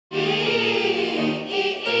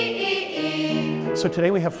So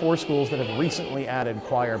today we have 4 schools that have recently added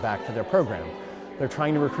choir back to their program. They're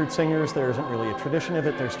trying to recruit singers. There isn't really a tradition of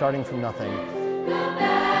it. They're starting from nothing.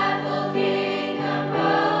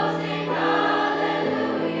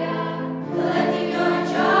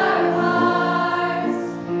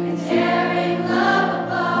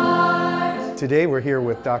 Today we're here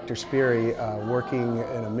with Dr. Sperry working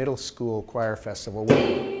in a middle school choir festival.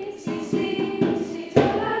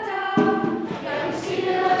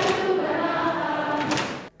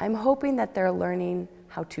 I'm hoping that they're learning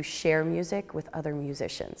how to share music with other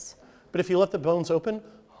musicians. But if you let the bones open,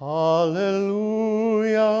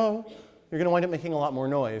 hallelujah, you're going to wind up making a lot more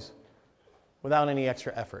noise without any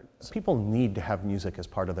extra effort. People need to have music as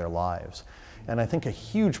part of their lives. And I think a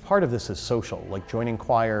huge part of this is social, like joining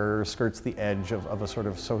choir skirts the edge of a sort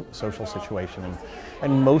of social situation.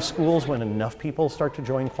 And most schools, when enough people start to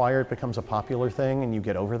join choir, it becomes a popular thing and you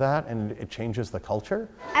get over that and it changes the culture.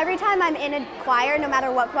 Every time I'm in a choir, no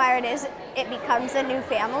matter what choir it is, it becomes a new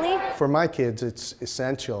family. For my kids, it's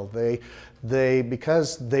essential.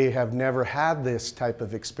 Because they have never had this type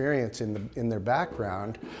of experience in their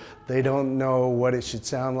background, they don't know what it should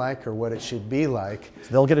sound like or what it should be like.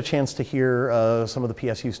 They'll get a chance to hear some of the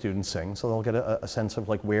PSU students sing, so they'll get a sense of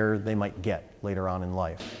like where they might get later on in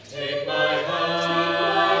life. Take my hand,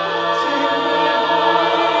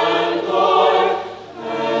 Lord,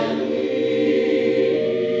 and lead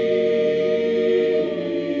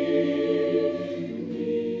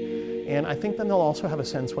me. And I think then they'll also have a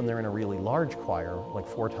sense when they're in a really large choir, like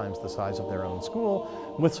 4 times the size of their own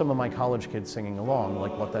school, with some of my college kids singing along,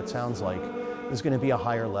 like what that sounds like is going to be a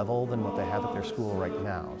higher level than what they have at their school right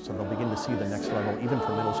now. So they'll begin to see the next level even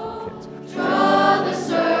for middle school kids. Draw the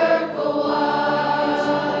circle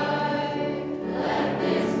wide, let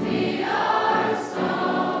this be our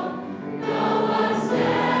song, no one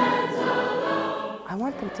stands alone. I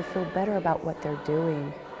want them to feel better about what they're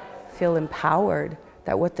doing, feel empowered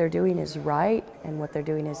that what they're doing is right and what they're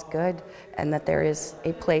doing is good, and that there is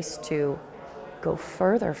a place to go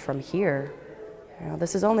further from here. You know,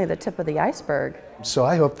 this is only the tip of the iceberg. So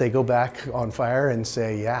I hope they go back on fire and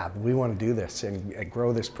say, yeah, we want to do this and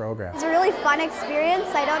grow this program. It's a really fun experience.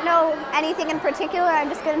 I don't know anything in particular. I'm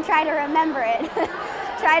just going to try to remember it.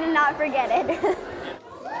 Try to not forget it.